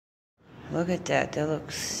Look at that. That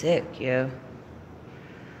looks sick, yo.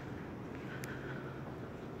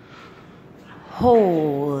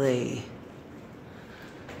 Holy.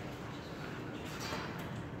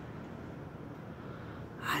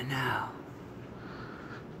 I know.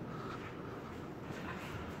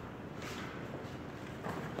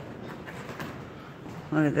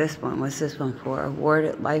 Look at this one. What's this one for?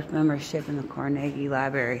 Awarded life membership in the Carnegie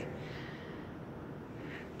Library.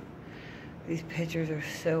 These pictures are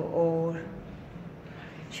so old.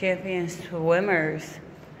 Champion swimmers.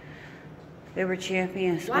 They were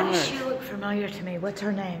champion swimmers. Why does she look familiar to me? What's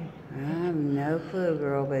her name? I have no clue,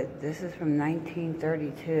 girl, but this is from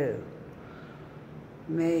 1932.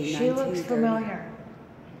 May She looks familiar.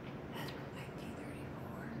 That's from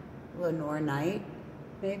 1934. Lenore Knight,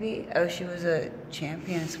 maybe? Oh, she was a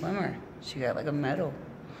champion swimmer. She got like a medal.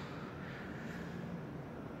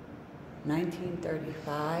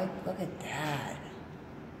 1935. Look at that.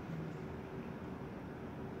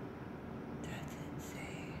 That's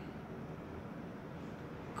insane.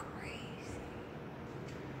 Crazy.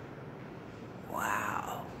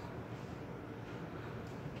 Wow.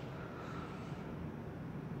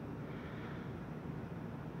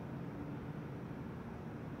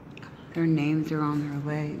 Their names are on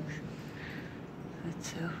their legs. That's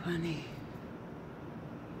so funny.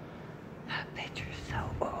 That picture's so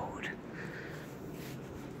old.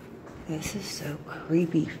 This is so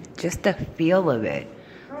creepy. Just the feel of it.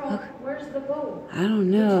 Girl, look. Where's the boat? I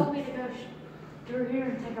don't know. You told me to go through here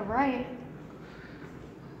and take a right.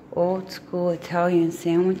 Old school Italian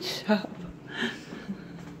sandwich shop.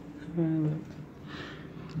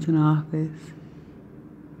 It's an office.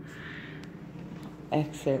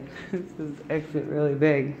 Exit. This is exit really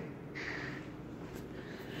big.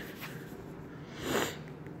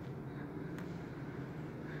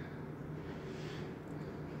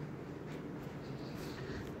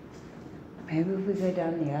 Maybe if we go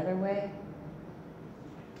down the other way.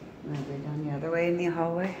 Want to go down the other way in the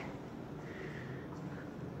hallway?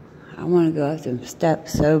 I want to go up them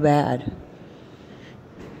steps so bad.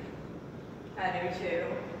 I do too.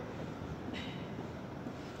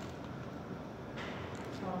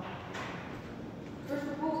 Where's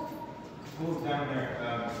the pool? Pool's down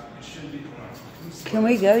there. It should be. Can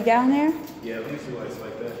we go down there? Yeah, let me see why it's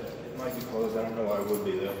like that. It might be closed. I don't know why it would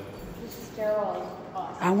be though. This is sterile.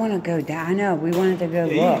 Awesome. I want to go down. I know. We wanted to go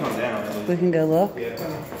Yeah, you look. can come down. We can go look?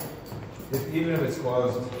 Yeah. Even if it's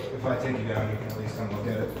closed, if I take you down, you can at least come look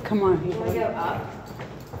at it. Come on. Can we go up?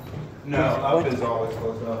 No, up is always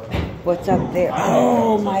closed up. What's up there?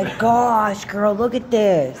 Oh my gosh, girl. Look at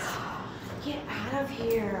this. Get out of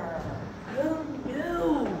here. Oh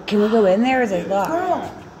no. Can we go in there or is it locked?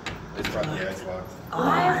 Girl. It's probably, yeah, it's locked.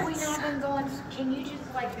 Why have we not been going? Can you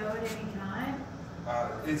just like go at any time?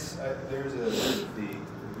 There's a fee.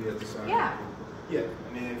 We have to sign. Yeah. Yeah.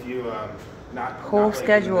 I mean, if you not Whole like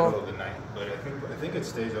schedule. in the middle of the night, but I think it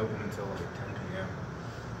stays open until like 10 p.m.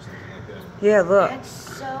 something like that. Yeah, look.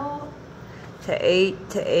 That's so. To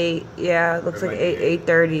 8. Yeah, it looks Or like it might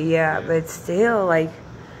be 8:30. Yeah, Yeah. but still, like,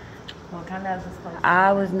 What kind of is this?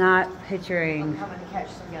 I was not I'm picturing. coming to catch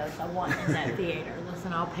some ghosts. I want in that theater.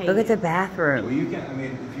 Listen, I'll pay Look you. at the Well, bathroom. you can. I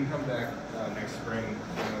mean, if you come back next spring,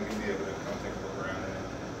 you'll be able to come take a look around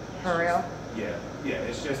it. For real? Yeah.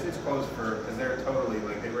 It's closed because they're totally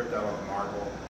like they ripped out all the marble.